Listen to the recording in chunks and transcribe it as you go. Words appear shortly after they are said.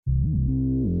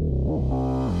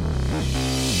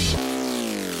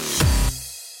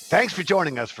Thanks for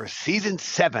joining us for Season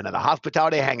 7 of the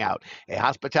Hospitality Hangout, a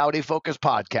hospitality-focused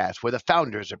podcast where the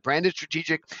founders of Branded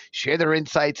Strategic share their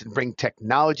insights and bring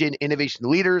technology and innovation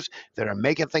leaders that are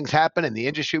making things happen in the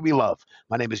industry we love.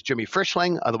 My name is Jimmy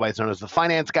Frischling, otherwise known as the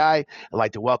Finance Guy. I'd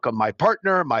like to welcome my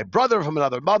partner, my brother from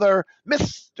another mother,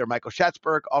 Mr. Michael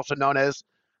Schatzberg, also known as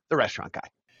the Restaurant Guy.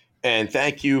 And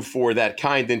thank you for that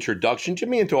kind introduction,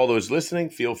 Jimmy. And to all those listening,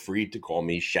 feel free to call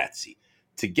me Shatsy.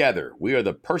 Together, we are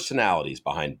the personalities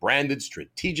behind Branded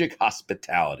Strategic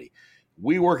Hospitality.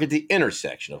 We work at the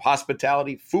intersection of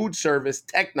hospitality, food service,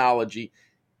 technology,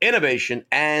 innovation,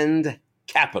 and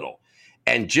capital.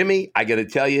 And Jimmy, I got to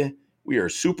tell you, we are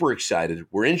super excited.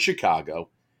 We're in Chicago.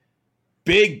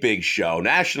 Big show,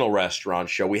 national restaurant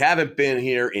show. We haven't been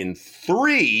here in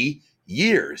 3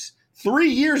 years.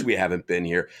 3 years we haven't been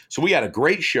here. So we got a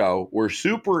great show. We're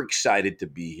super excited to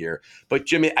be here. But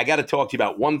Jimmy, I got to talk to you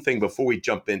about one thing before we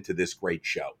jump into this great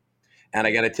show. And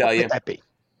I got to tell you,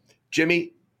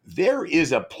 Jimmy, there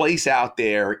is a place out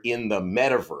there in the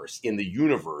metaverse, in the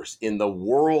universe, in the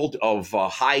world of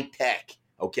high tech,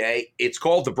 okay? It's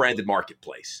called the Branded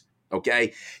Marketplace,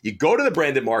 okay? You go to the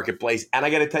Branded Marketplace, and I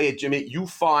got to tell you, Jimmy, you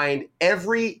find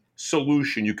every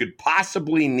solution you could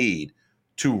possibly need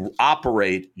to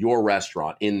operate your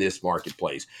restaurant in this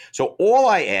marketplace. So all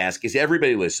I ask is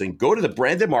everybody listening, go to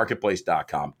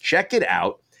thebrandedmarketplace.com, check it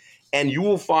out, and you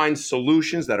will find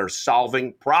solutions that are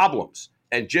solving problems.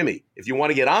 And Jimmy, if you want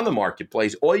to get on the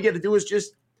marketplace, all you got to do is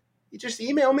just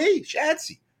email me,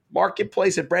 Shatsy,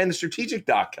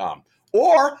 marketplace@brandedstrategic.com.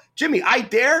 Or, Jimmy, I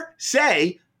dare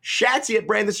say,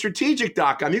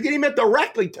 Shatsy@brandedstrategic.com. You can email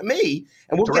directly to me,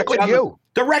 and we'll directly get to you.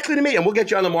 Directly to me, and we'll get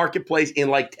you on the marketplace in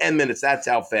like 10 minutes. That's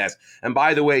how fast. And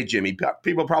by the way, Jimmy,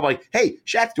 people are probably like, hey,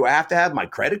 Shatz, do I have to have my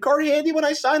credit card handy when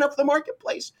I sign up for the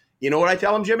marketplace? You know what I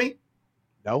tell them, Jimmy?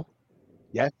 No.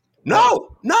 Yes.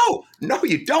 No,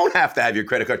 you don't have to have your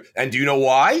credit card. And do you know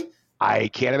why? I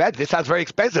can't imagine. This sounds very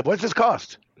expensive. What does this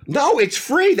cost? No, it's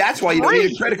free. That's why you don't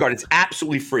need a credit card. It's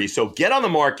absolutely free. So get on the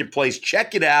marketplace,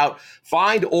 check it out,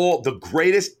 find all the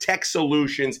greatest tech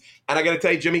solutions. And I got to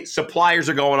tell you, Jimmy, suppliers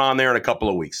are going on there in a couple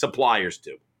of weeks. Suppliers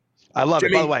too. I love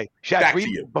Jimmy, it. By the way, back Shaq, to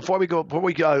you. before we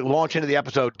launch into the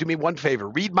episode, do me one favor.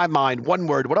 Read my mind. One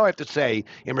word. What do I have to say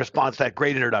in response to that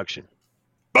great introduction?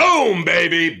 Boom,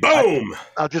 baby. Boom.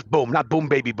 Just boom. Not boom,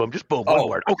 baby, boom. Just boom. One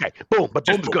word. Okay. Boom. But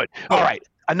boom's good. Boom. All right.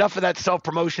 Enough of that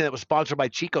self-promotion that was sponsored by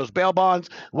Chico's Bail Bonds.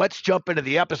 Let's jump into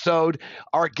the episode.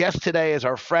 Our guest today is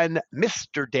our friend,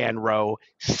 Mr. Dan Rowe,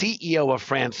 CEO of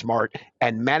Fransmart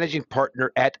and managing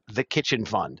partner at The Kitchen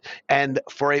Fund. And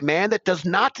for a man that does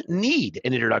not need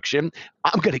an introduction,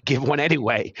 I'm going to give one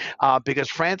anyway, because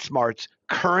Fransmart's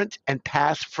current and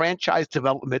past franchise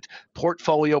development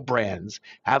portfolio brands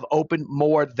have opened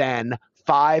more than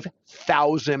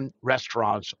 5,000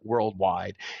 restaurants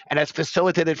worldwide and has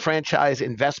facilitated franchise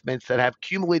investments that have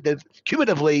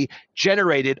cumulatively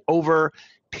generated over,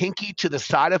 pinky to the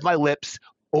side of my lips,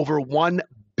 over $1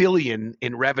 billion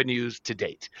in revenues to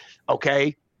date.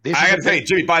 Okay? I got to say,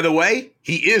 Jimmy, by the way,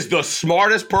 he is the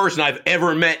smartest person I've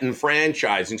ever met in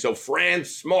franchising. So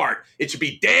Fransmart, it should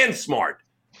be Dan Smart.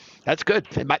 That's good.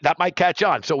 That might catch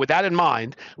on. So with that in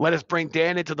mind, let us bring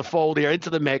Dan into the fold here, into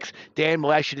the mix. Dan,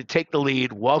 we'll ask you to take the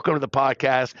lead. Welcome to the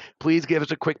podcast. Please give us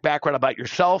a quick background about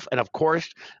yourself and, of course,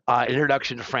 an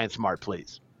introduction to Fransmart,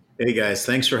 please. Hey guys,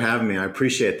 thanks for having me. I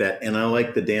appreciate that, and I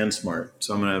like the Dan Smart.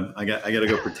 So I got to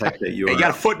go protect that. You got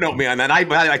to footnote me on that. I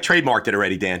trademarked it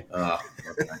already, Dan. Okay.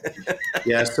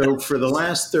 Yeah. So for the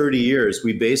last 30 years,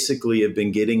 we basically have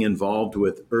been getting involved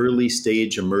with early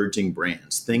stage emerging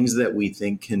brands, things that we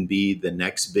think can be the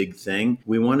next big thing.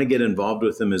 We want to get involved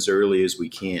with them as early as we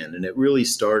can, and it really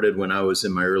started when I was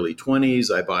in my early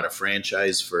 20s. I bought a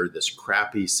franchise for this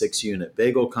crappy 6-unit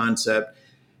bagel concept.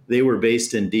 They were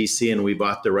based in DC, and we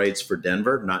bought the rights for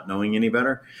Denver, not knowing any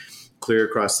better. Clear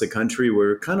across the country,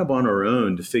 we're kind of on our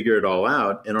own to figure it all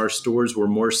out. And our stores were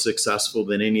more successful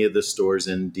than any of the stores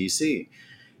in DC.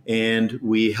 And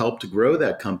we helped grow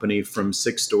that company from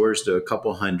 6 stores to a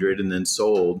couple hundred and then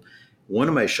sold. One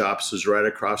of my shops was right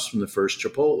across from the first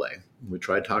Chipotle. We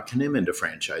tried talking him into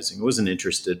franchising. I wasn't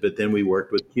interested, but then we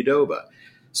worked with Qdoba.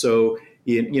 So,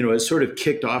 it sort of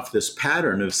kicked off this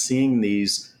pattern of seeing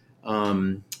these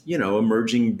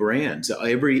emerging brands.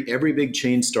 Every big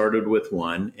chain started with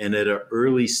one, and at an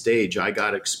early stage, I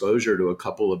got exposure to a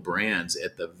couple of brands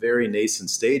at the very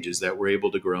nascent stages that were able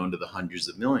to grow into the hundreds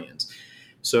of millions.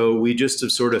 So we just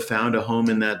have sort of found a home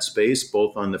in that space,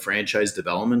 both on the franchise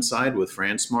development side with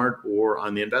Fransmart or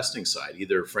on the investing side.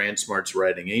 Either Fransmart's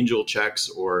writing angel checks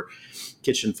or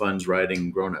Kitchen Fund's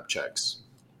writing grown-up checks.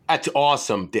 That's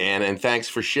awesome, Dan, and thanks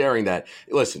for sharing that.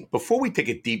 Listen, before we take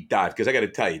a deep dive, because I got to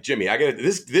tell you, Jimmy,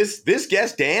 this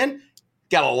guest, Dan,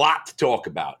 got a lot to talk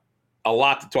about.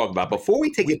 Before we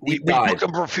take a deep dive, we booked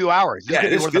him for a few hours.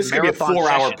 This is going to be a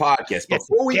 4-hour podcast. Yeah,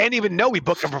 Dan didn't even know we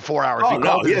booked him for 4 hours. Oh,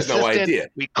 no, he has no idea.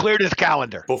 We cleared his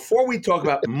calendar. Before we talk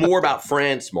about more about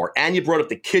Fransmart, and you brought up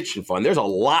the kitchen fund, there's a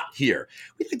lot here.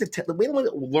 We want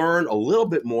to learn a little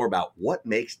bit more about what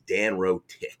makes Dan Rowe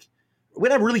tick. We're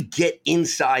going to really get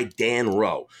inside Dan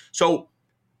Rowe. So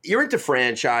you're into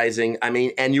franchising,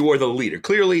 and you are the leader,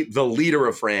 clearly the leader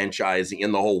of franchising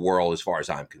in the whole world as far as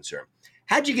I'm concerned.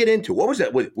 How'd you get into it? What was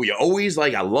that? Were you always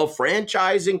like, I love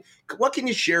franchising? What can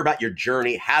you share about your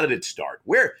journey? How did it start?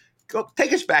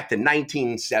 Take us back to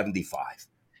 1975.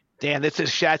 Dan, this is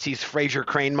Schatzy's Fraser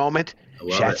Crane moment.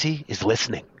 Schatzzy is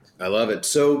listening. I love it.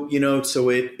 So,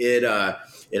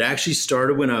 it actually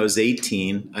started when I was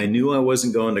 18. I knew I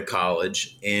wasn't going to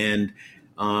college, and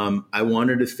I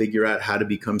wanted to figure out how to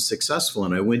become successful.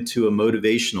 And I went to a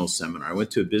motivational seminar. I went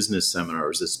to a business seminar. It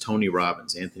was this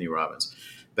Anthony Robbins.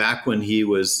 Back when he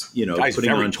was, guy's putting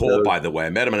very on tall, shows. by the way. I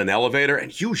met him in an elevator,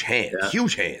 and huge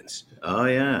hands. Oh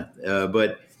yeah,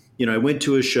 but I went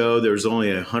to a show. There was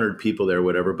only 100 people there,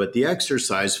 whatever. But the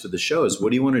exercise for the show is, what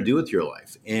do you want to do with your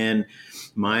life? And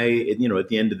at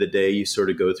the end of the day, you sort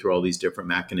of go through all these different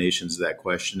machinations of that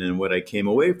question. And what I came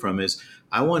away from is,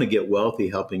 I want to get wealthy,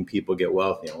 helping people get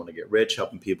wealthy. I want to get rich,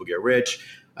 helping people get rich.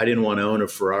 I didn't want to own a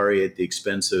Ferrari at the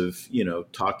expense of,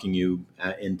 talking you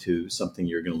into something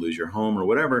you're going to lose your home or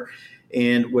whatever.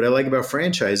 And what I like about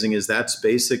franchising is that's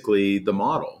basically the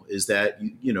model, is that,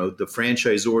 the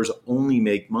franchisors only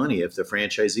make money if the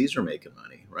franchisees are making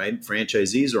money, right?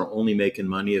 Franchisees are only making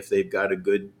money if they've got a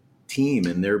good team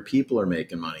and their people are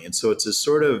making money. And so it's a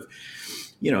sort of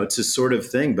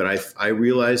thing. But I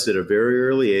realized at a very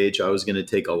early age, I was going to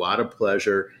take a lot of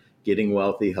pleasure getting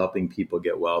wealthy, helping people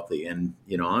get wealthy. And,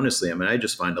 honestly, I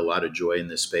just find a lot of joy in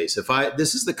this space.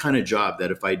 This is the kind of job that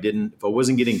if I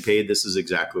wasn't getting paid, this is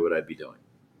exactly what I'd be doing.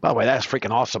 By the way, that's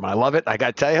freaking awesome. I love it. I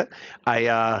got to tell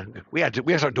you, we got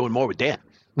to start doing more with Dan.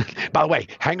 By the way,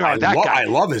 hang around with that guy. I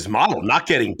love his model, not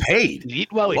getting paid.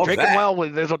 Eat well, drinking well.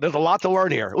 There's a lot to learn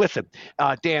here. Listen,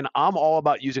 Dan, I'm all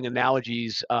about using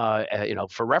analogies,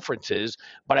 for references.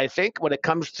 But I think when it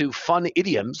comes to fun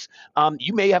idioms,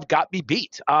 you may have got me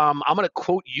beat. I'm going to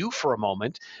quote you for a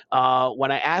moment.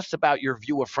 When I asked about your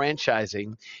view of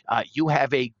franchising, you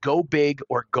have a go big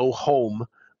or go home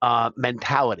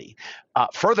mentality.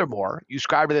 Furthermore, you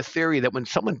described the theory that when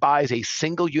someone buys a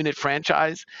single unit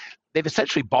franchise, they've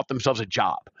essentially bought themselves a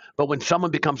job. But when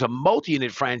someone becomes a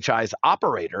multi-unit franchise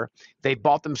operator, they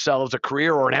bought themselves a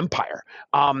career or an empire.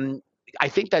 I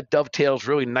think that dovetails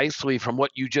really nicely from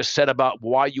what you just said about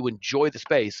why you enjoy the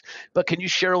space. But can you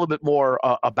share a little bit more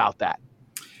about that?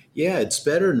 Yeah, it's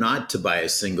better not to buy a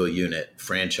single unit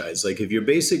franchise. Like if you're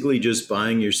basically just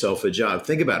buying yourself a job,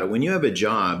 think about it. When you have a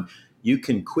job, you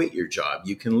can quit your job.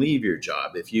 You can leave your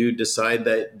job. If you decide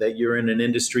that you're in an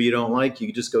industry you don't like, you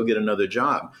can just go get another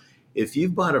job. If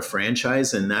you've bought a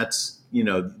franchise and that's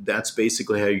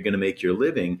basically how you're going to make your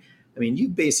living,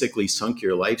 you've basically sunk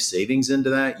your life savings into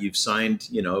that. You've signed,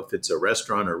 if it's a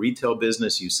restaurant or retail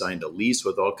business, you signed a lease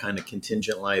with all kind of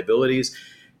contingent liabilities.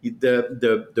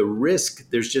 The risk,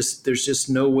 there's just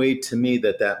no way to me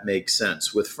that makes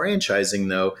sense. With franchising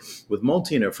though, with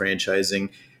multi-unit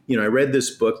franchising, I read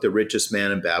this book, The Richest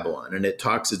Man in Babylon, and it's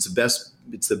the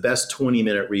best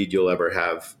 20-minute read you'll ever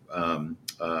have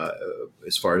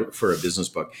as far for a business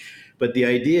book. But the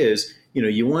idea is,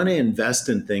 you want to invest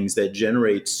in things that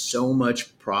generate so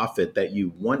much profit that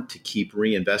you want to keep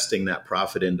reinvesting that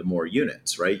profit into more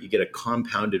units, right? You get a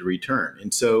compounded return.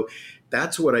 And so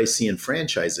that's what I see in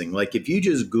franchising. Like if you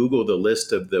just Google the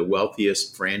list of the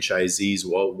wealthiest franchisees,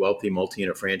 wealthy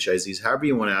multi-unit franchisees, however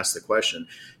you want to ask the question,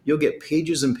 you'll get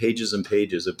pages and pages and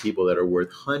pages of people that are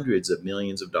worth hundreds of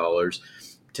millions of dollars,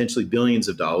 potentially billions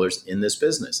of dollars in this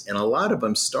business. And a lot of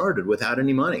them started without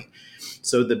any money.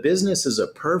 So the business is a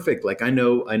perfect, like I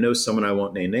know someone, I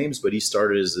won't name names, but he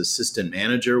started as assistant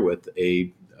manager with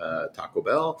a Taco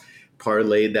Bell,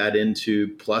 parlayed that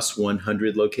into plus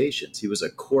 100 locations. He was a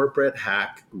corporate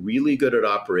hack, really good at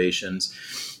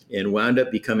operations, and wound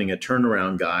up becoming a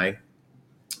turnaround guy,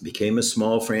 became a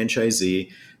small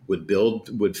franchisee,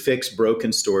 would fix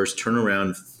broken stores, turn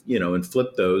around, and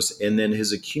flip those, and then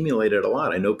has accumulated a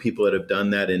lot. I know people that have done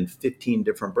that in 15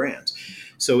 different brands.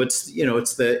 So it's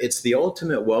the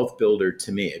ultimate wealth builder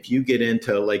to me. If you get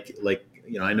into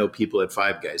I know people at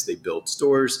Five Guys, they build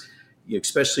stores,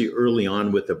 especially early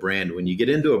on with a brand. When you get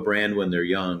into a brand when they're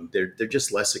young, they're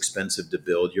just less expensive to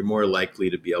build. You're more likely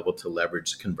to be able to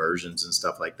leverage conversions and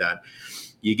stuff like that.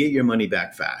 you get your money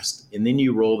back fast, and then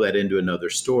you roll that into another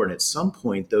store. And at some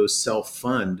point, those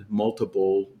self-fund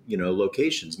multiple,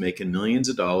 locations, making millions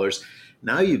of dollars.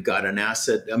 Now you've got an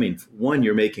asset. I mean, one,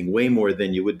 you're making way more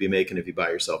than you would be making if you buy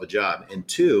yourself a job. And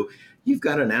two, you've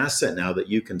got an asset now that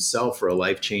you can sell for a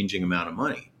life-changing amount of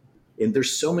money. And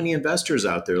there's so many investors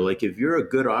out there. Like if you're a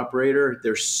good operator,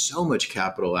 there's so much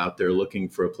capital out there looking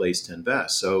for a place to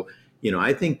invest. So,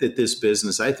 I think that this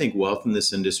business, I think wealth in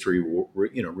this industry,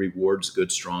 rewards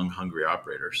good, strong, hungry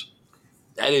operators.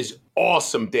 That is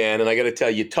awesome, Dan. And I got to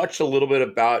tell you, touched a little bit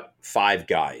about Five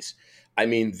Guys. I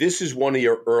mean, this is one of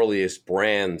your earliest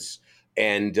brands.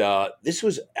 And this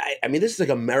is like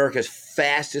America's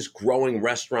fastest growing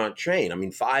restaurant chain. I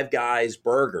mean, Five Guys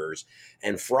burgers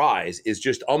and fries is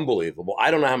just unbelievable. I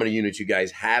don't know how many units you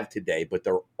guys have today, but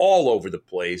they're all over the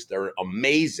place. They're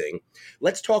amazing.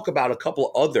 Let's talk about a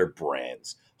couple other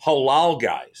brands. Halal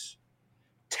Guys,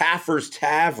 Taffer's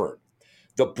Tavern,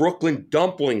 the Brooklyn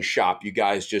Dumpling Shop you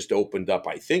guys just opened up,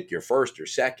 I think your first or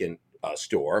second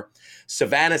store,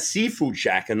 Savannah Seafood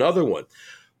Shack, another one.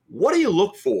 What do you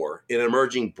look for in an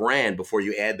emerging brand before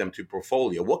you add them to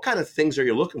portfolio? What kind of things are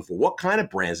you looking for? What kind of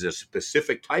brands? Is it a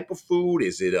specific type of food?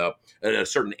 Is it in a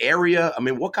certain area? I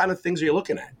mean, what kind of things are you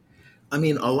looking at? I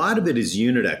mean, a lot of it is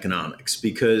unit economics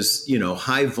because,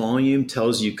 high volume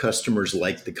tells you customers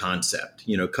like the concept.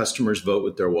 Customers vote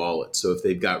with their wallet. So if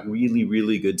they've got really,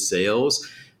 really good sales,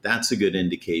 that's a good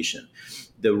indication.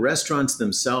 The restaurants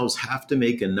themselves have to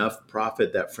make enough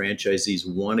profit that franchisees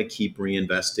want to keep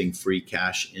reinvesting free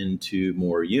cash into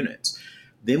more units.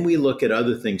 Then we look at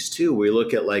other things too. We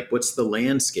look at what's the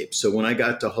landscape? So when I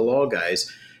got to Halal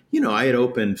Guys, I had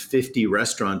opened 50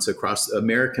 restaurants across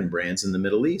American brands in the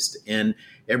Middle East. And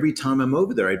every time I'm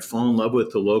over there, I'd fall in love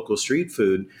with the local street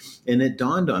food. And it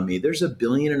dawned on me, there's 1.5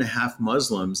 billion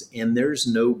Muslims and there's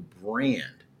no brand.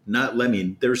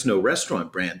 There's no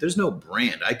restaurant brand. There's no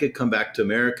brand. I could come back to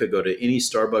America, go to any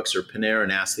Starbucks or Panera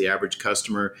and ask the average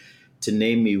customer to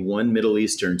name me one Middle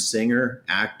Eastern singer,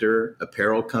 actor,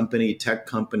 apparel company, tech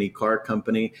company, car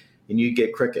company, and you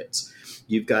get crickets.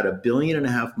 You've got 1.5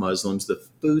 billion Muslims. The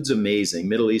food's amazing.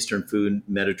 Middle Eastern food,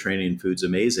 Mediterranean food's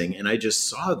amazing. And I just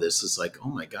saw this. It's like, oh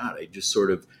my God, I just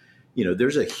sort of,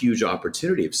 there's a huge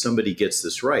opportunity if somebody gets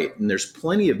this right. And there's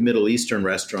plenty of Middle Eastern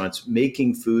restaurants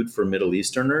making food for Middle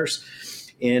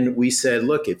Easterners. And we said,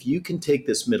 look, if you can take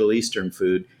this Middle Eastern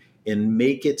food and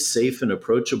make it safe and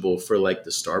approachable for the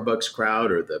Starbucks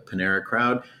crowd or the Panera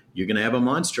crowd, you're going to have a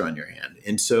monster on your hand.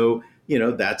 And so,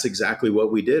 that's exactly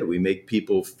what we did. We make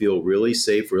people feel really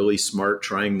safe, really smart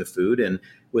trying the food. And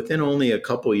within only a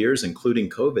couple of years, including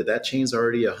COVID, that chain's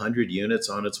already 100 units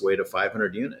on its way to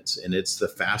 500 units. And it's the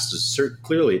fastest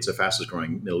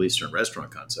growing Middle Eastern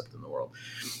restaurant concept in the world.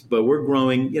 But we're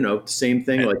growing, same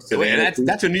thing. And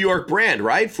that's a New York brand,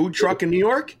 right? Food truck in New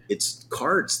York? It's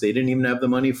carts. They didn't even have the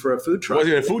money for a food truck.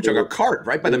 Wasn't it a food truck, a cart,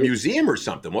 right by the museum or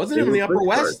something? Wasn't it in the Upper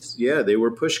West? Carts. Yeah, they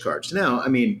were push carts. Now, I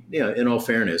mean, in all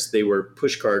fairness, they were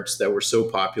push carts that were so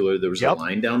popular. There was a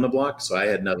line down the block. So I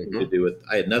had nothing to do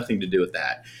with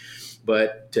that.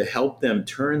 But to help them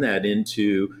turn that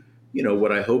into,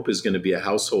 what I hope is going to be a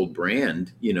household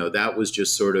brand, that was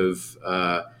just sort of,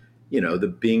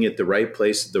 the being at the right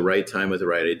place at the right time with the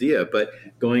right idea. But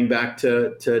going back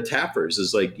to Taffer's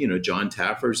is John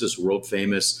Taffer's, this world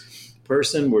famous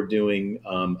person. We're doing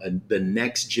the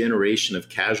next generation of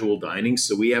casual dining.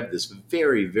 So we have this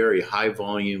very, very high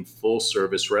volume, full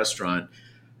service restaurant,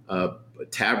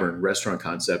 tavern restaurant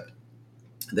concept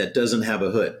that doesn't have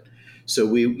a hood. So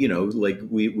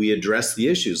we address the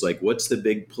issues like what's the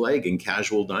big plague in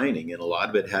casual dining, and a lot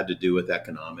of it had to do with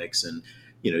economics and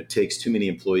it takes too many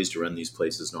employees to run these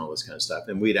places and all this kind of stuff.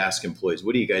 And we'd ask employees,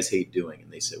 what do you guys hate doing?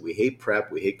 And they said, we hate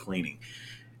prep, we hate cleaning.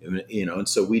 And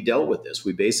so we dealt with this.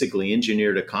 We basically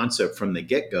engineered a concept from the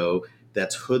get-go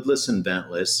that's hoodless and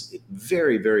ventless,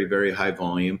 very, very, very high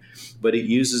volume, but it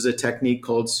uses a technique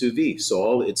called sous vide.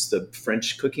 So it's the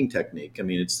French cooking technique. I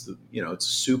mean, it's a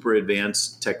super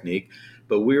advanced technique,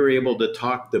 but we were able to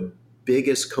talk the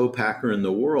biggest co-packer in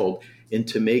the world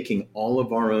into making all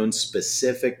of our own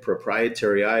specific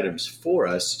proprietary items for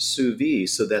us sous vide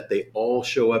so that they all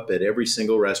show up at every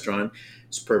single restaurant.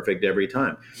 It's perfect every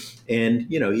time. And,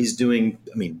 he's doing,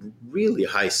 really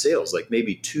high sales, like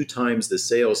maybe 2 times the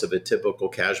sales of a typical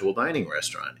casual dining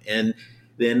restaurant. And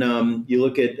then you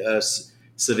look at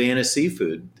Savannah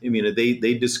Seafood.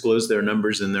 They disclose their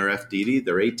numbers in their FDD.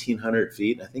 They're 1,800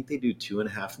 feet. I think they do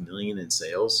 $2.5 million in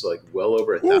sales, so well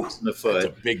over $1,000 a foot. That's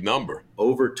a big number.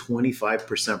 Over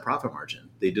 25% profit margin.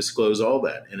 They disclose all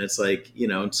that, and it's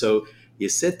and so you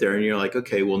sit there and you're like,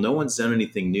 okay, well, no one's done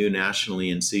anything new nationally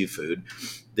in seafood.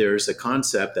 There's a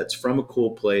concept that's from a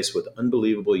cool place with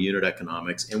unbelievable unit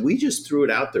economics. And we just threw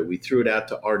it out there. We threw it out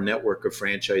to our network of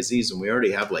franchisees, and we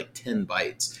already have like 10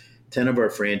 bites. 10 of our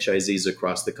franchisees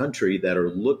across the country that are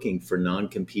looking for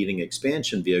non-competing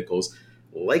expansion vehicles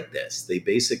like this. They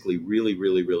basically really,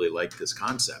 really, really like this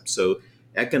concept. So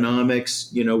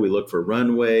economics, we look for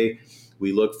runway.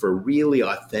 We look for really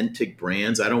authentic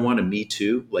brands. I don't want a Me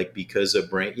Too, like because a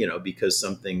brand, because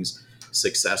something's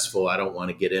successful, I don't want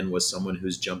to get in with someone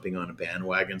who's jumping on a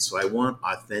bandwagon. So I want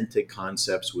authentic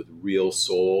concepts with real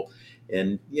soul.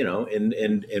 And,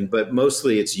 but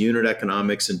mostly it's unit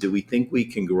economics. And do we think we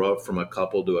can grow up from a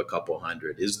couple to a couple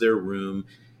hundred? Is there room?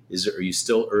 Are you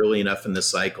still early enough in the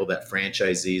cycle that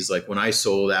franchisees, like when I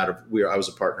sold out of, I was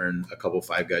a partner in a couple of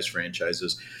Five Guys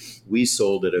franchises. We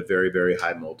sold at a very, very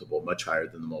high multiple, much higher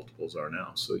than the multiples are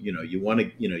now. So, you want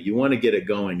to get it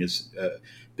going as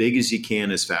big as you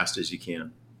can, as fast as you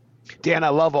can. Dan, I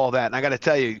love all that. And I got to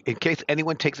tell you, in case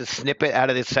anyone takes a snippet out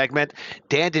of this segment,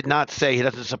 Dan did not say he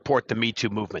doesn't support the Me Too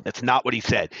movement. That's not what he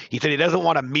said. He said he doesn't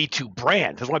want a Me Too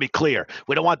brand. Just want to be clear.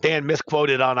 We don't want Dan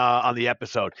misquoted on the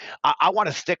episode. I want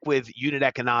to stick with unit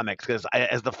economics because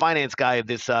as the finance guy of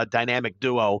this dynamic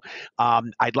duo,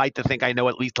 I'd like to think I know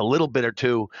at least a little bit or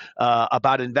two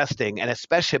about investing, and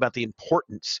especially about the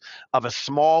importance of a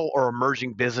small or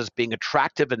emerging business being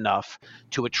attractive enough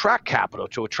to attract capital,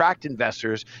 to attract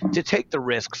investors, to take the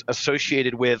risks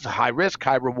associated with high risk,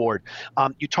 high reward.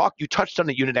 You touched on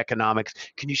the unit economics.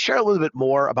 Can you share a little bit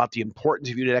more about the importance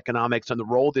of unit economics and the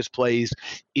role this plays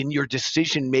in your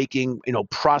decision-making,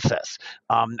 process?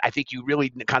 I think you really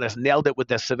kind of nailed it with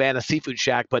the Savannah Seafood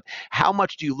Shack, but how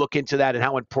much do you look into that and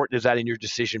how important is that in your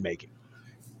decision-making?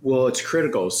 Well, it's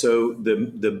critical. So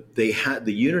the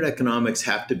unit economics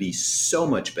have to be so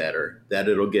much better that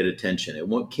it'll get attention.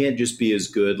 It can't just be as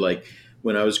good like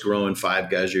when I was growing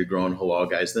Five Guys, you're growing Halal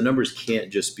Guys. The numbers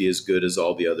can't just be as good as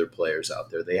all the other players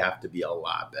out there. They have to be a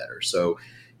lot better. So,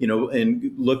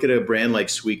 and look at a brand like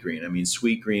Sweetgreen. I mean,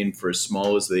 Sweetgreen, for as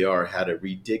small as they are, had a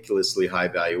ridiculously high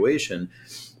valuation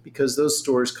because those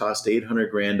stores cost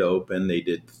 $800,000 to open. They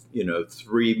did,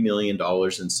 $3 million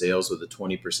in sales with a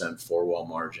 20% four-wall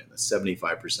margin, a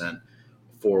 75%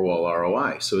 four-wall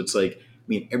ROI. So it's like,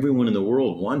 everyone in the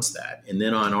world wants that. And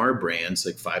then on our brands,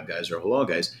 like Five Guys or Halal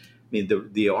Guys,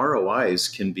 the ROIs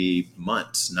can be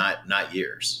months, not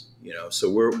years. So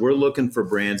we're looking for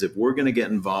brands. If we're going to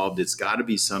get involved, it's got to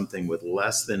be something with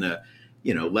less than a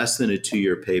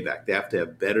 2-year payback. They have to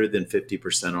have better than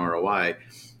 50% ROI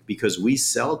because we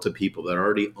sell to people that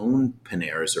already own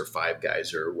Paneras or Five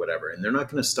Guys or whatever, and they're not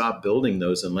going to stop building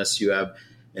those unless you have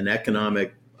an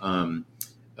economic, sort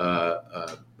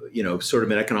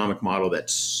of an economic model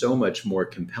that's so much more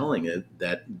compelling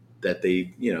that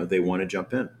they want to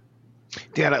jump in.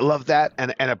 Dan, I love that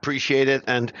and appreciate it.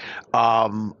 And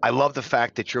I love the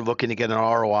fact that you're looking to get an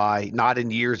ROI, not in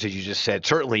years, as you just said,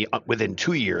 certainly within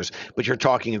 2 years, but you're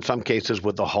talking in some cases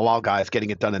with the Halal Guys getting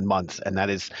it done in months. And that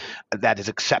is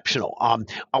exceptional.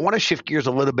 I want to shift gears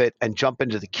a little bit and jump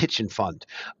into the Kitchen Fund.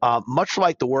 Much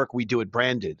like the work we do at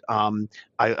Branded,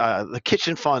 the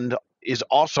Kitchen Fund is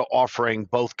also offering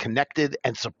both connected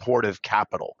and supportive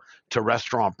capital to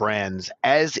restaurant brands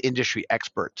as industry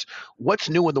experts. What's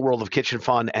new in the world of Kitchen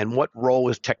Fund, and what role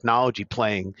is technology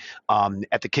playing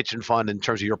at the Kitchen Fund in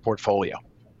terms of your portfolio?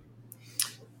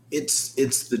 It's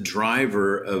the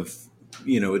driver of,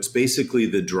 it's basically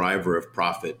the driver of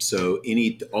profit. So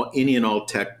any and all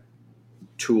tech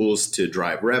tools to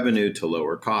drive revenue, to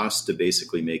lower costs, to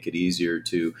basically make it easier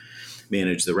to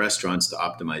manage the restaurants, to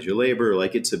optimize your labor,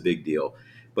 like it's a big deal.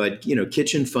 But,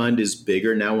 Kitchen Fund is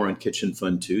bigger. Now we're on Kitchen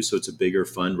Fund 2, so it's a bigger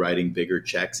fund writing bigger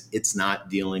checks. It's not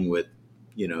dealing with,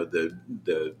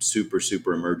 the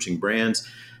super emerging brands.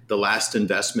 The last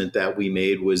investment that we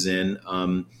made was in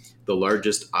the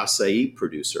largest acai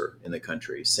producer in the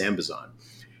country, Sambazon.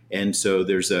 And so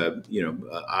there's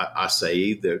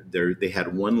acai. They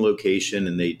had one location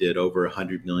and they did over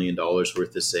 $100 million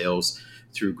worth of sales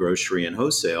through grocery and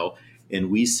wholesale. And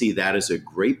we see that as a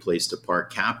great place to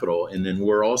park capital. And then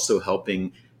we're also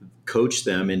helping coach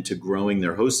them into growing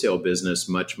their wholesale business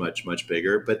much, much, much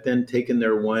bigger, but then taking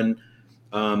their one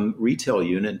retail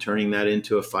unit and turning that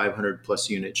into a 500 plus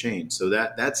unit chain. So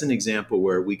that's an example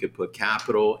where we could put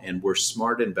capital, and we're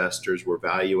smart investors, we're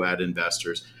value add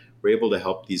investors. We're able to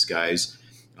help these guys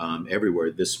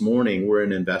everywhere. This morning, we're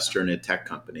an investor in a tech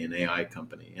company, an AI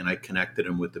company, and I connected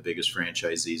them with the biggest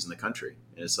franchisees in the country.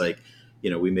 And it's like,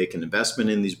 we make an investment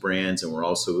in these brands, and we're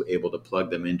also able to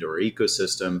plug them into our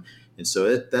ecosystem. And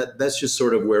so that's just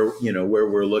sort of where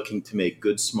we're looking to make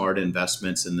good, smart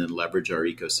investments and then leverage our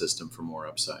ecosystem for more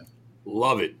upside.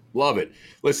 Love it. Love it.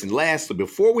 Listen, lastly,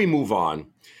 before we move on,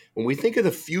 when we think of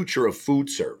the future of food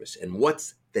service and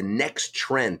what's the next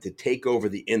trend to take over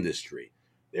the industry,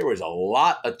 there was a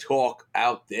lot of talk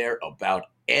out there about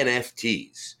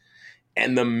NFTs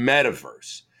and the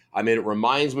metaverse. I mean, it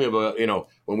reminds me of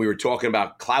when we were talking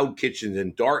about cloud kitchens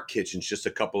and dark kitchens just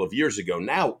a couple of years ago.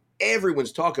 Now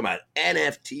everyone's talking about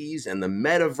NFTs and the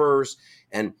metaverse.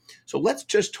 And so let's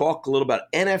just talk a little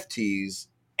about NFTs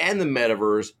and the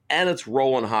metaverse and its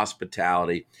role in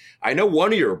hospitality. I know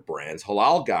one of your brands,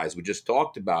 Halal Guys, we just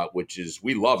talked about, which is,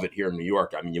 we love it here in New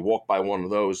York. I mean, you walk by one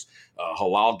of those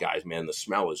Halal Guys, man, the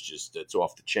smell is just, it's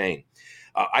off the chain.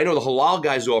 I know the Halal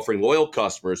Guys are offering loyal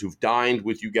customers who've dined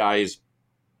with you guys,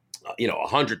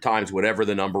 100 times, whatever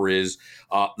the number is,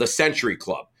 the Century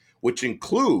Club, which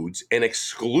includes an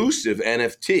exclusive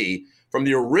NFT from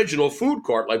the original food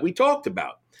cart like we talked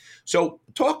about. So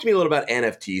talk to me a little about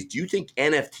NFTs. Do you think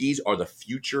NFTs are the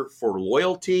future for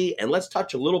loyalty? And let's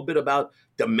touch a little bit about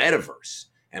the metaverse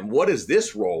and what is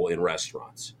this role in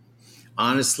restaurants?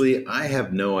 Honestly, I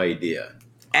have no idea.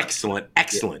 Excellent.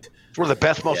 It's one of the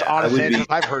best, most honest answers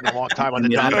I've heard in a long time on the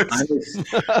topic.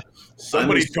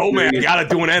 Somebody told me I got to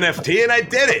do an NFT, and I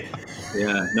did it.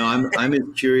 Yeah, no, I'm as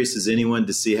curious as anyone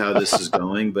to see how this is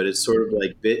going. But it's sort of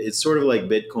like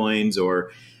Bitcoins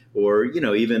or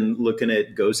even looking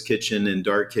at ghost kitchen and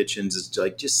dark kitchens. It's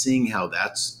like just seeing how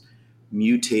that's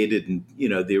mutated, and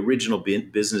the original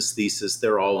business thesis.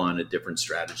 They're all on a different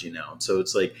strategy now. So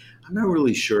it's like, I'm not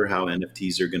really sure how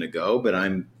NFTs are going to go, but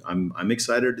I'm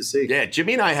excited to see. Yeah,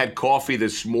 Jimmy and I had coffee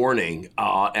this morning,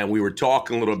 and we were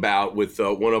talking a little about with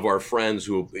one of our friends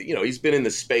who, he's been in the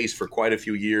space for quite a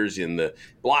few years in the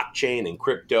blockchain and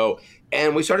crypto.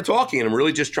 And we started talking, and I'm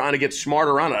really just trying to get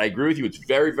smarter on it. I agree with you. It's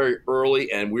very, very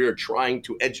early, and we are trying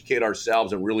to educate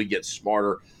ourselves and really get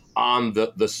smarter on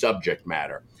the subject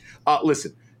matter.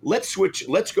 Listen, let's switch.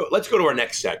 Let's go to our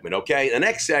next segment. Okay. The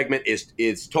next segment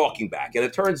is talking back. And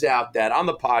it turns out that on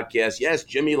the podcast, yes,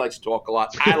 Jimmy likes to talk a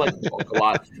lot. I like to talk a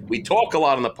lot. We talk a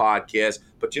lot on the podcast,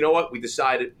 but you know what? We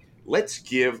decided let's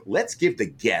give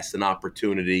the guest an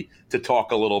opportunity to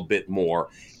talk a little bit more.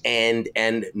 And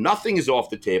nothing is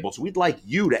off the table. So we'd like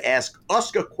you to ask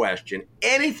us a question,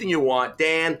 anything you want.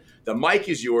 Dan, the mic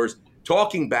is yours.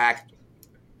 Talking back.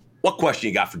 What question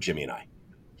you got for Jimmy and I?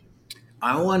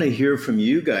 I want to hear from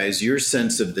you guys, your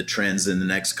sense of the trends in the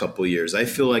next couple of years. I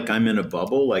feel like I'm in a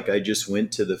bubble. Like I just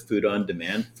went to the food on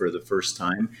demand for the first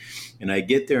time, and I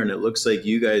get there and it looks like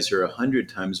you guys are 100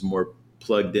 times more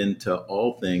plugged into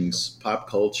all things pop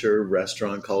culture,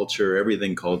 restaurant culture,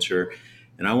 everything culture.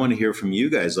 And I want to hear from you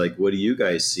guys. Like, what do you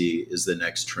guys see is the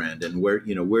next trend, and where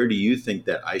do you think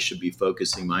that I should be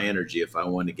focusing my energy if I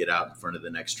want to get out in front of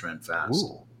the next trend fast?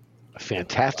 Ooh. A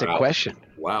fantastic question.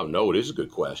 Wow. No, it is a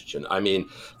good question. I mean,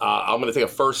 I'm going to take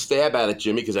a first stab at it,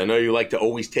 Jimmy, because I know you like to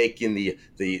always take in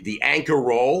the anchor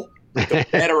role, the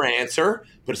better answer.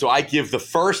 But so I give the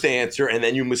first answer, and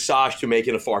then you massage to make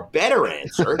it a far better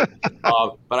answer.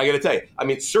 But I got to tell you, I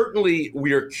mean, certainly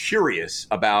we are curious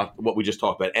about what we just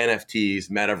talked about: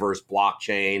 NFTs, metaverse,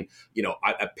 blockchain.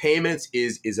 Payments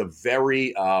is a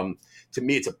very to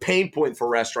me, it's a pain point for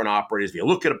restaurant operators. If you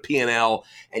look at a P&L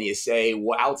and you say,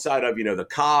 well, outside of the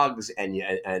COGS and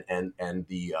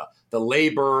the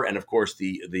labor and of course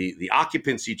the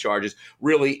occupancy charges,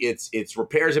 really it's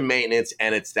repairs and maintenance,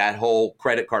 and it's that whole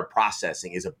credit card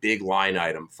processing is a big line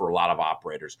item for a lot of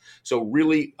operators. So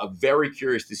really, very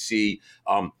curious to see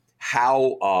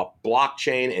how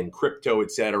blockchain and crypto,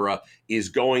 et cetera, is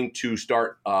going to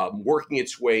start working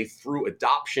its way through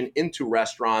adoption into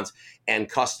restaurants and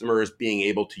customers being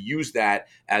able to use that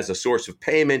as a source of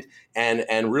payment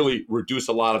and really reduce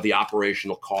a lot of the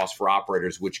operational costs for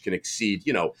operators, which can exceed,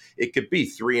 it could be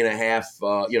 3.5%,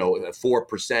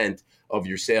 4% of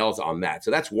your sales on that.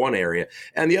 So that's one area.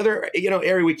 And the other,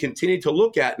 area we continue to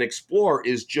look at and explore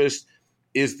is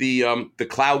the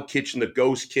cloud kitchen, the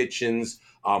ghost kitchens,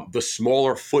 the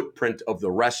smaller footprint of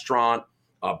the restaurant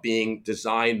being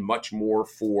designed much more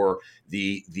for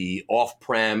the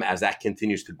off-prem as that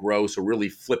continues to grow. So really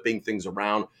flipping things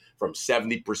around from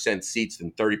 70% seats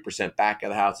and 30% back of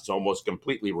the house. It's almost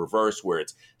completely reversed, where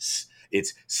it's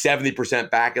 70%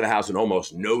 back of the house and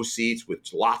almost no seats, with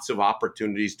lots of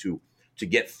opportunities to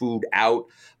get food out.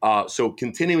 So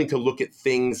continuing to look at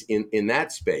things in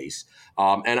that space.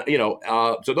 So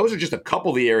those are just a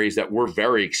couple of the areas that we're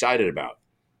very excited about.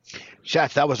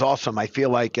 Schatz, that was awesome. I feel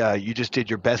like you just did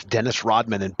your best Dennis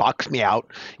Rodman and boxed me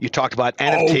out. You talked about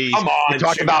NFTs. Come on, you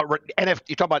talked Jimmy. about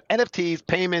you talked about NFTs,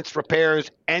 payments,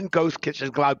 repairs, and ghost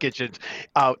kitchens, cloud kitchens.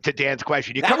 To Dan's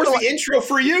question, that was the intro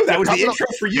for you. That was the intro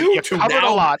for you. You covered a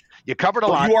lot. You covered a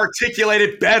lot. You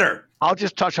articulated better. I'll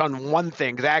just touch on one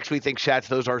thing, because I actually think, Schatz,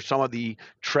 those are some of the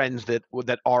trends that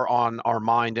are on our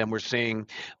mind, and we're seeing.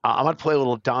 I'm going to play a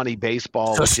little Donnie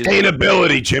baseball.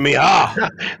 Sustainability, Jimmy. Oh,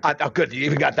 good. You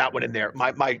even got that one in there.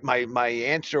 My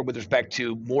answer with respect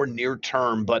to more near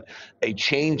term, but a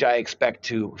change I expect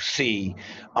to see.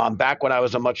 Back when I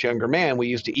was a much younger man, we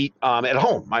used to eat at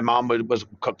home. My mom would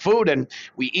cook food, and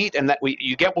we eat, and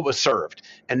you get what was served.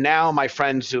 And now my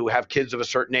friends who have kids of a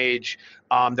certain age,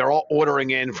 they're all ordering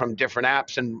in from different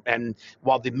apps, and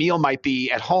while the meal might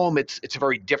be at home, it's a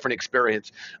very different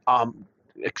experience.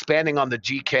 Expanding on the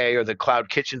GK or the cloud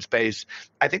kitchen space,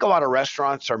 I think a lot of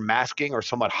restaurants are masking or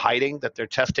somewhat hiding that they're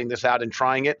testing this out and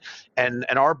trying it. And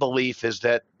our belief is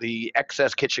that the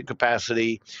excess kitchen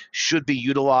capacity should be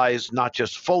utilized not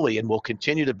just fully and will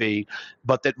continue to be,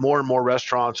 but that more and more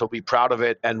restaurants will be proud of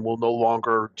it and will no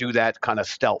longer do that kind of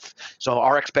stealth. So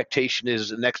our expectation is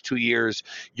the next 2 years,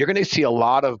 you're going to see a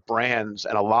lot of brands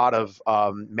and a lot of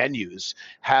menus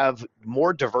have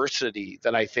more diversity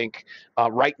than I think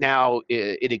right now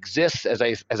it exists, as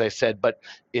I said, but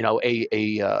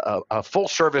a full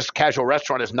service casual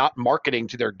restaurant is not marketing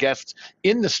to their guests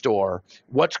in the store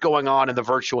what's going on in the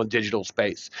virtual and digital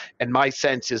space. And my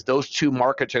sense is those two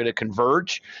markets are going to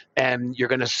converge, and you're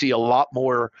going to see a lot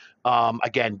more,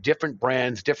 again, different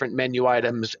brands, different menu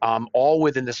items, all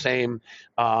within the same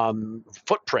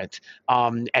footprint,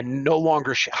 and no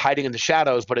longer hiding in the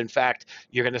shadows, but in fact,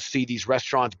 you're going to see these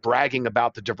restaurants bragging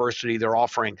about the diversity they're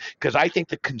offering, because I think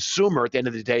the consumer at the end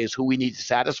of the day is who we need to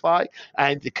satisfy,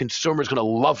 and the consumer is going to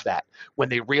love that when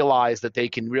they realize that they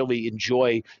can really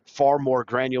enjoy far more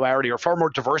granularity, or far more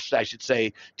diversity, I should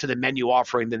say, to the menu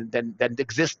offering than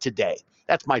exists today.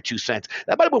 That's my 2 cents.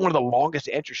 That might have been one of the longest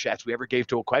answer shots we ever gave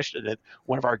to a question that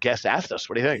one of our guests asked us.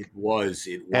 What do you think? It was.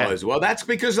 Yeah. Well, that's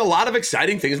because a lot of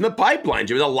exciting things in the pipeline.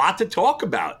 There's a lot to talk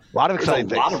about. A lot of exciting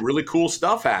things. A lot of really cool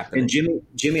stuff happening. And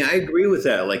Jimmy, I agree with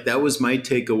that. Like, that was my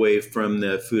takeaway from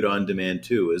the food on demand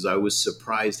too, is I was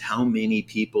surprised how many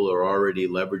people are already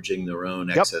leveraging their own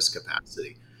excess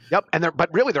capacity. Yep,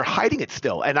 but really they're hiding it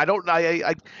still. And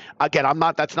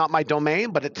that's not my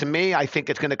domain, but to me, I think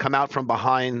it's going to come out from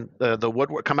behind the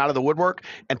woodwork, come out of the woodwork,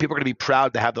 and people are going to be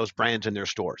proud to have those brands in their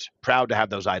stores, proud to have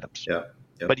those items. Yeah.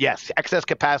 But yes, excess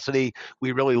capacity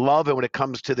we really love, and when it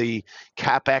comes to the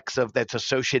capex that's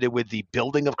associated with the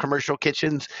building of commercial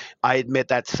kitchens, I admit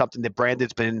that's something that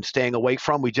Brandon's been staying away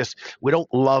from. We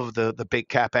don't love the big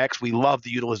capex. We love the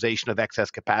utilization of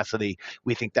excess capacity.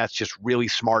 We think that's just really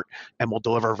smart and will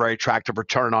deliver a very attractive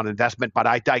return on investment. But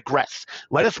I digress.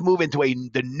 Let us move into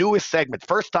the newest segment.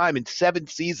 First time in 7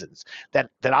 seasons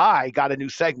that I got a new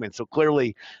segment. So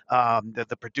clearly,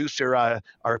 the producer,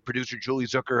 our producer Julie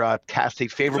Zucker, cast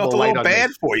a favorable light on me. Felt a little bad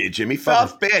for you, Jimmy.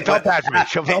 Felt bad. Felt bad for me.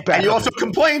 Felt bad. And you also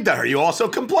complained to her.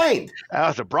 I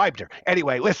was bribed her.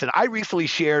 Anyway, listen, I recently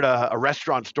shared a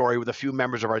restaurant story with a few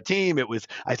members of our team.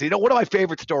 I said, one of my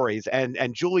favorite stories, and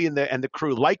Julie and the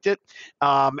crew liked it.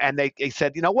 And they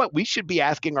said, you know what, we should be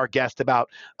asking our guests about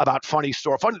funny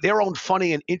story, their own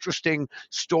funny and interesting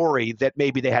story that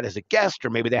maybe they had as a guest, or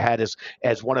maybe they had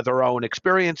as one of their own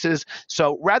experiences.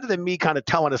 So rather than me kind of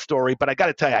telling a story, but I got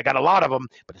to tell you, I got a lot of them,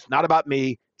 but it's not about me.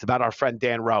 It's about our friend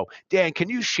Dan Rowe. Dan, can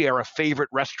you share a favorite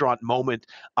restaurant moment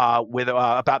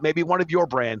about maybe one of your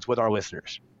brands with our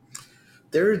listeners?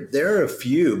 There are a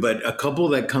few, but a couple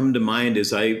that come to mind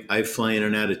is I fly in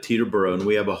and out of Teterboro, and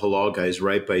we have a Halal Guys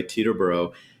right by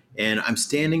Teterboro, and I'm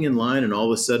standing in line, and all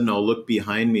of a sudden I'll look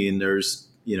behind me and there's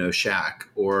Shaq,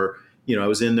 or I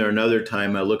was in there another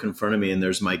time, I look in front of me and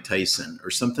there's Mike Tyson or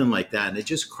something like that, and it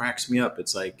just cracks me up.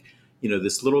 It's like,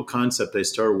 this little concept I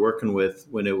started working with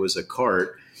when it was a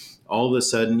cart, all of a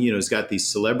sudden, it's got these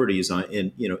celebrities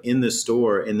in the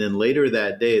store. And then later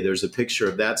that day, there's a picture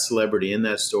of that celebrity in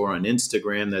that store on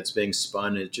Instagram that's being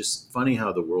spun. It's just funny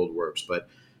how the world works. But,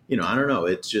 I don't know.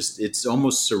 It's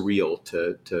almost surreal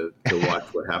to watch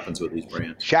what happens with these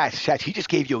brands. Shaq, he just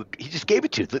gave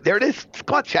it to you. There it is.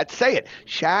 Come on, Shaq, say it.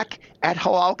 Shaq at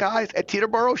Halal Guys at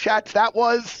Teterboro. Shaq, that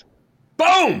was...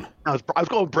 Boom! I was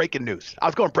going breaking news.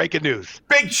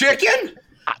 Big Chicken?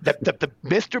 The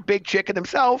Mr. Big Chicken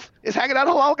himself is hanging out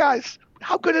at Halal Guys.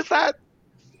 How good is that?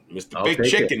 Mr. I'll Big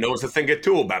take Chicken it. knows a thing or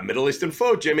two about Middle Eastern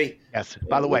food, Jimmy. Yes.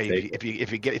 By the way, take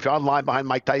if you're online behind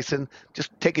Mike Tyson,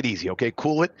 just take it easy, okay?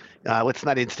 Cool it. Let's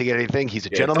not instigate anything. He's a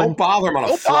Yeah, gentleman. don't bother him on a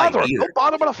Don't flight bother. either. Don't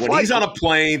bother him on a flight. When he's on a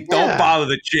plane, Yeah. don't bother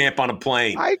the champ on a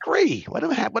plane. I agree. Let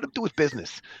him do his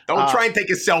business. Don't try and take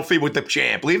a selfie with the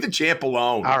champ. Leave the champ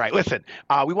alone. All right, listen.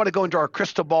 We want to go into our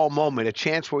crystal ball moment, a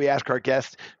chance where we ask our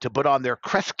guests to put on their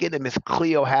Kreskin and Miss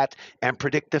Cleo hat and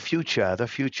predict the future. The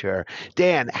future.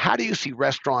 Dan, how do you see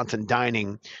restaurants and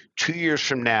dining 2 years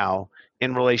from now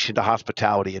in relation to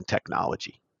hospitality and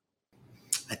technology?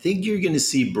 I think you're going to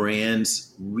see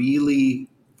brands really,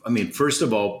 first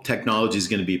of all, technology is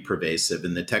going to be pervasive,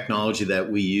 and the technology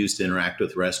that we use to interact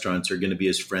with restaurants are going to be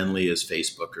as friendly as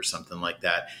Facebook or something like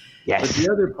that. Yes. But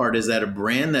the other part is that a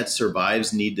brand that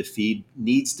survives needs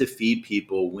to feed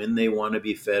people when they want to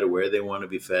be fed, where they want to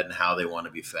be fed, and how they want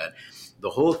to be fed. The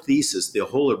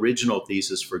whole original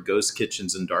thesis for ghost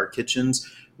kitchens and dark kitchens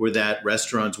were that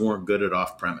restaurants weren't good at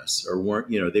off-premise or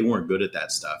they weren't good at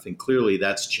that stuff. And clearly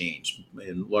that's changed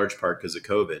in large part because of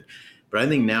COVID. But I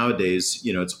think nowadays,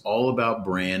 it's all about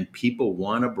brand. People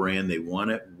want a brand. They want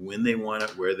it when they want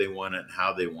it, where they want it, and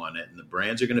how they want it. And the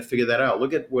brands are going to figure that out.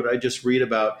 Look at what I just read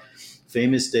about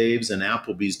Famous Dave's and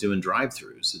Applebee's doing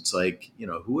drive-thrus. It's like,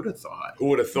 who would have thought? Who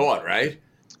would have thought, right?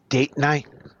 Date night.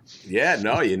 Yeah,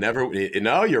 no, you're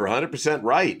 100%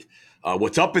 right.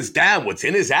 What's up is down. What's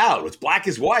in is out. What's black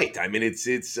is white. I mean,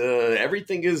 it's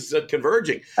everything is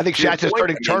converging. I think Schatz is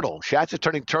turning turtle. Schatz is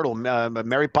turning turtle.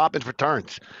 Mary Poppins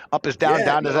returns. Up is down,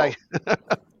 down is out.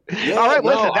 All right,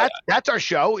 listen, that's our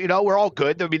show. We're all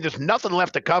good. I mean, there's nothing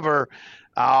left to cover.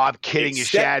 Oh, I'm kidding you,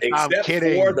 Schatz. I'm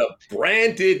kidding. For the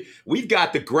branded, we've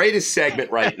got the greatest segment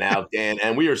right now, Dan,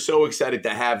 and we are so excited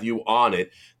to have you on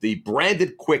it. The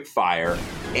branded quickfire.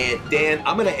 And Dan,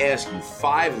 I'm going to ask you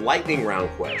 5 lightning round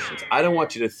questions. I don't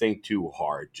want you to think too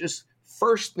hard. Just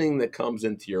first thing that comes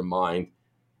into your mind,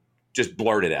 just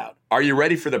blurt it out. Are you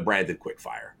ready for the branded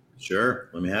quickfire? Sure.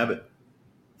 Let me have it.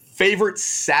 Favorite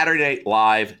Saturday Night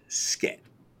Live skit?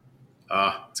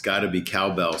 It's got to be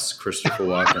Cowbells, Christopher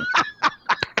Walken.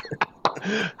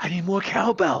 I need more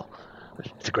cowbell.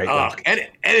 It's a great one.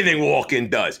 Anything Walken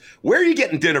does. Where are you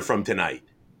getting dinner from tonight?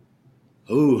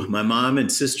 Oh, my mom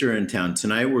and sister are in town.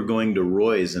 Tonight we're going to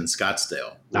Roy's in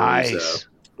Scottsdale. Nice. Roy's,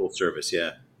 full service,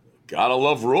 yeah. Gotta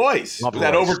love Roy's. Love Is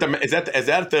that Roy's.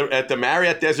 over at the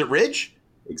Marriott Desert Ridge?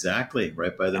 Exactly,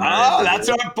 right by the Marriott. Oh, that's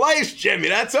our place, Jimmy.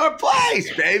 That's our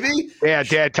place, baby. Yeah,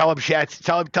 Dad, tell him Schatz.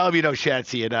 Tell him you know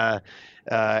Shatsy,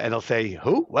 and they'll say,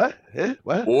 who? What?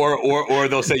 What? Or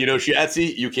they'll say,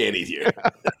 Shatsy, you can't eat here.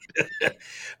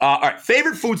 All right,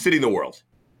 favorite food city in the world?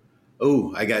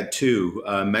 Oh, I got 2,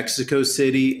 Mexico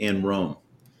City and Rome.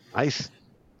 Nice.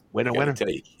 Winner. Tell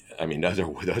you, I mean, those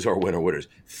are winners.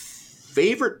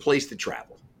 Favorite place to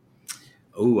travel?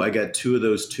 Oh, I got 2 of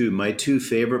those too. My 2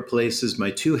 favorite places, my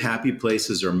 2 happy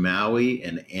places are Maui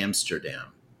and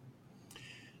Amsterdam.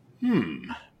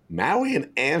 Maui and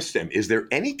Amsterdam. Is there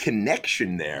any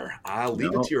connection there? I'll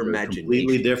leave it to your imagination.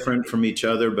 Completely different from each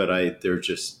other, but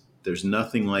there's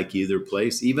nothing like either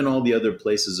place. Even all the other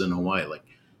places in Hawaii, like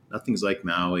nothing's like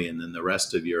Maui, and then the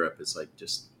rest of Europe, it's like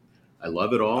I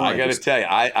love it all. I got to tell you,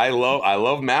 I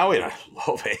love Maui and I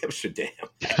love Amsterdam.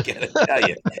 I got to tell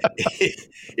you,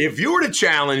 if you were to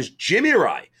challenge Jimmy or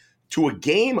I to a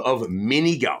game of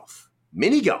mini golf,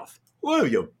 what are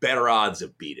your better odds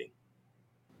of beating?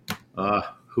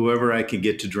 Whoever I can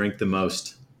get to drink the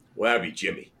most. Well, that'd be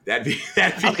Jimmy. That'd be.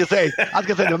 I was gonna say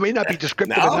it may not be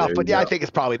descriptive enough, but yeah, I think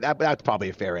it's probably that's probably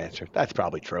a fair answer. That's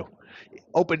probably true.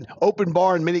 Open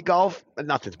bar and mini golf,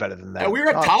 nothing's better than that. Yeah, we were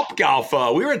at Top Golf.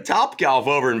 We were at Top Golf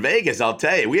over in Vegas. I'll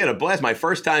tell you, we had a blast. My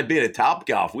first time being at Top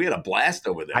Golf, we had a blast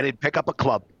over there. I didn't pick up a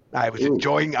club. I was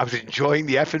enjoying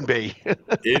the F&B.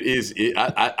 It is.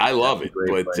 I love it.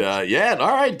 But yeah,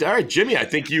 all right, Jimmy. I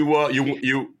think you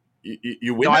win.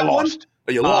 No, I lost.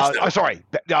 Oh, you lost. Sorry.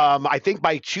 I think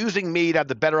by choosing me to have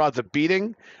the better odds of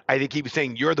beating, I think he was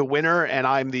saying you're the winner and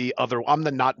I'm the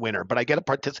not winner. But I get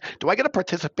do I get a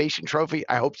participation trophy?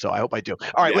 I hope so. I hope I do.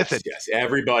 All right, listen. Yes,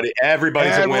 everybody's a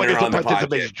winner gets on a the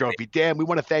participation podcast. trophy. Dan, we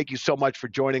want to thank you so much for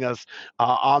joining us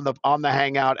on the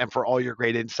Hangout and for all your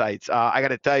great insights. I got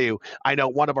to tell you, I know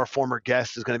one of our former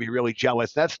guests is going to be really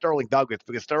jealous. That's Sterling Douglas,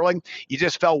 because Sterling, you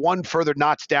just fell one further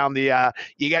notch down the.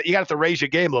 You got to raise your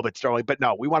game a little bit, Sterling. But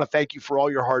no, we want to thank you for for all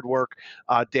your hard work,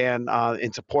 Dan,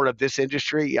 in support of this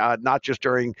industry, not just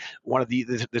during one of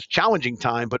this challenging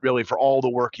time, but really for all the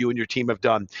work you and your team have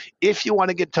done. If you want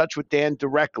to get in touch with Dan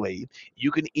directly,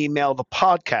 you can email the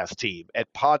podcast team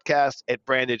at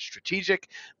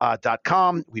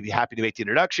podcast@brandedstrategic.com. We'd be happy to make the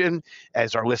introduction.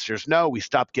 As our listeners know, we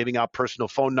stopped giving out personal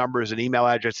phone numbers and email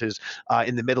addresses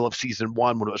in the middle of season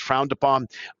 1 when it was frowned upon.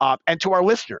 And to our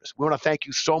listeners, we want to thank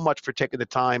you so much for taking the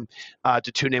time to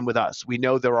tune in with us. We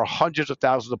know there are hundreds of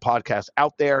thousands of podcasts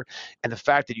out there, and the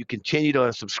fact that you continue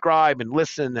to subscribe and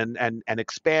listen and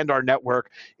expand our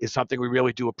network is something we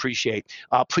really do appreciate.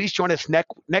 Please join us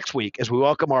next week as we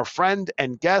welcome our friend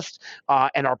and guest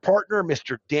and our partner,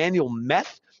 Mr. Daniel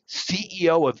Meth,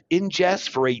 CEO of Ingest,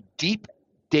 for a deep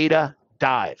data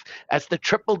dive. That's the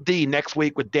triple D next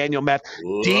week with Daniel Meth.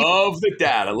 Love the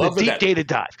data. Love the deep data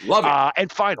dive. Love it.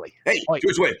 And finally, hey,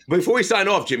 just wait. Before we sign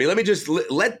off, Jimmy, let me just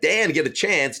let Dan get a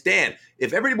chance. Dan,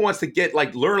 if everybody wants to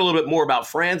learn a little bit more about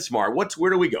Fransmart, where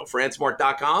do we go?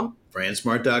 Fransmart.com?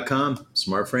 Fransmart.com.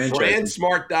 Smart franchise.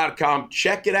 Fransmart.com.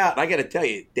 Check it out. I got to tell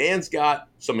you, Dan's got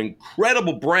some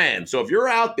incredible brands. So if you're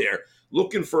out there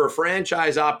looking for a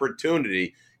franchise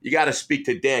opportunity, you got to speak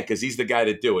to Dan because he's the guy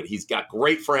to do it. He's got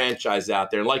great franchise out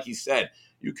there. And like he said,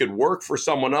 you could work for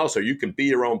someone else or you can be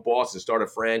your own boss and start a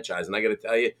franchise. And I got to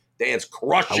tell you, Dan's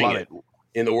crushing it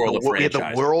in the world of franchise.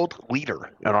 We're the world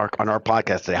leader on our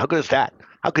podcast today. How good is that?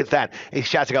 How good is that? Hey,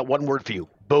 Schatz, I got one word for you.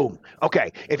 Boom.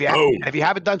 Okay. If you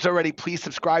haven't done so already, please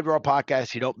subscribe to our podcast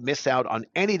so you don't miss out on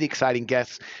any of the exciting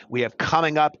guests we have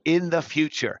coming up in the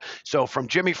future. So from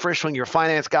Jimmy Frischling, your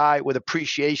finance guy, with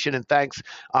appreciation and thanks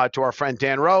to our friend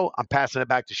Dan Rowe, I'm passing it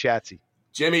back to Schatzy.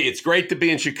 Jimmy, it's great to be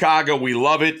in Chicago. We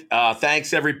love it.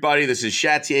 Thanks, everybody. This is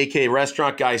Schatzy, a.k.a.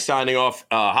 Restaurant Guy, signing off.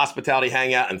 Hospitality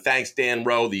Hangout. And thanks, Dan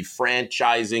Rowe, the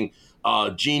franchising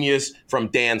genius from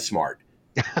Dan Smart.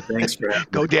 Thanks for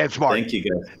Go Dan Smart. Thank you,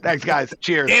 guys. Thanks, guys.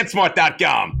 Cheers.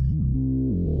 DanSmart.com.